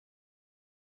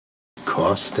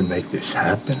cost to make this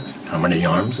happen? How many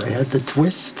arms I had to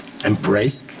twist and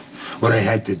break? What I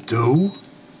had to do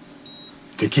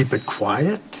to keep it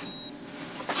quiet?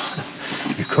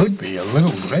 You could be a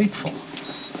little grateful.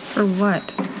 For what?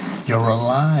 You're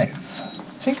alive.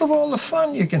 Think of all the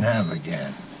fun you can have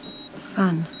again.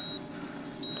 Fun?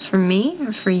 For me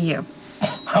or for you?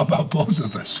 How about both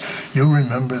of us? You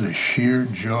remember the sheer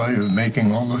joy of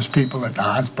making all those people at the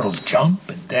hospital jump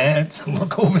and dance and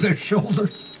look over their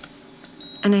shoulders?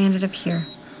 And I ended up here,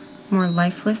 more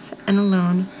lifeless and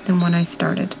alone than when I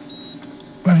started.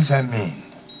 What does that mean?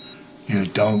 You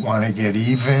don't want to get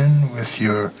even with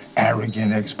your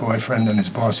arrogant ex-boyfriend and his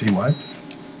bossy wife?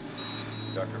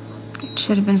 It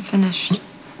should have been finished.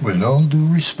 With all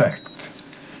due respect,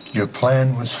 your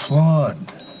plan was flawed.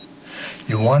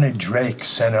 You wanted Drake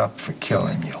sent up for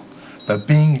killing you, but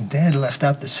being dead left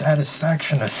out the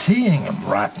satisfaction of seeing him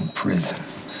rot in prison.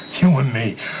 You and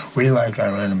me, we like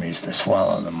our enemies to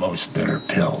swallow the most bitter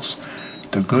pills.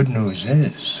 The good news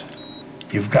is,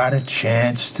 you've got a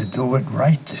chance to do it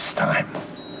right this time.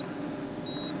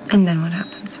 And then what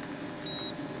happens?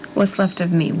 What's left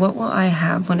of me? What will I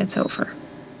have when it's over?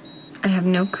 I have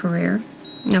no career,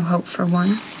 no hope for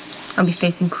one. I'll be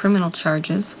facing criminal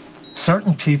charges.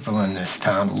 Certain people in this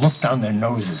town look down their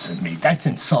noses at me. That's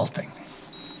insulting.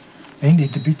 They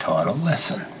need to be taught a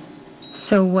lesson.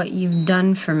 So what you've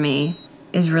done for me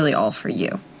is really all for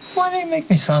you. Why do you make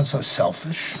me sound so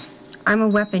selfish? I'm a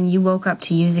weapon you woke up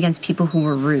to use against people who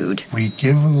were rude. We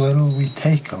give a little, we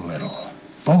take a little.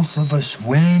 Both of us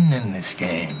win in this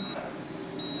game.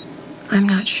 I'm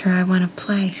not sure I want to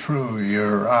play. True,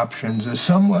 your options are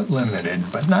somewhat limited,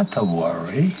 but not to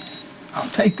worry. I'll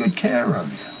take good care of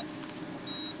you.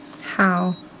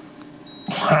 How?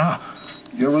 Wow,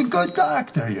 you're a good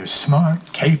doctor. You're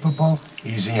smart, capable,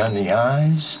 easy on the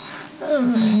eyes.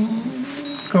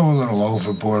 Go a little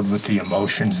overboard with the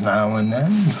emotions now and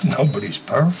then. Nobody's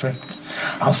perfect.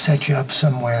 I'll set you up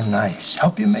somewhere nice,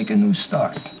 help you make a new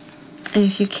start. And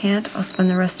if you can't, I'll spend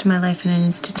the rest of my life in an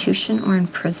institution or in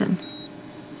prison.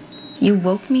 You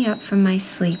woke me up from my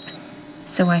sleep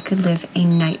so I could live a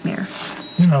nightmare.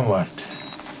 You know what?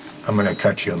 I'm gonna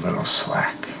cut you a little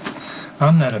slack.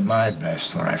 I'm not at my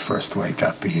best when I first wake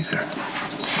up either.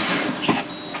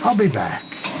 I'll be back.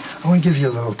 I want to give you a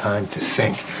little time to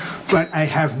think. But I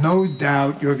have no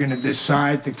doubt you're going to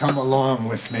decide to come along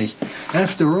with me.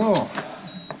 After all,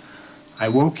 I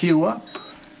woke you up.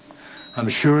 I'm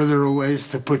sure there are ways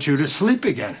to put you to sleep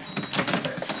again.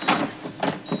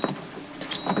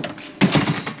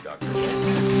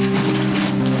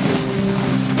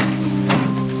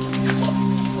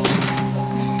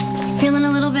 Feeling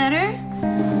a little better?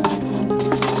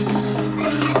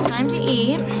 Time to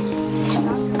eat.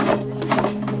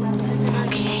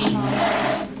 Okay.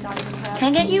 Can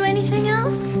I get you anything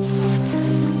else?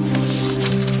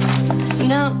 You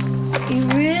know, you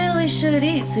really should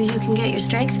eat so you can get your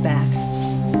strength back.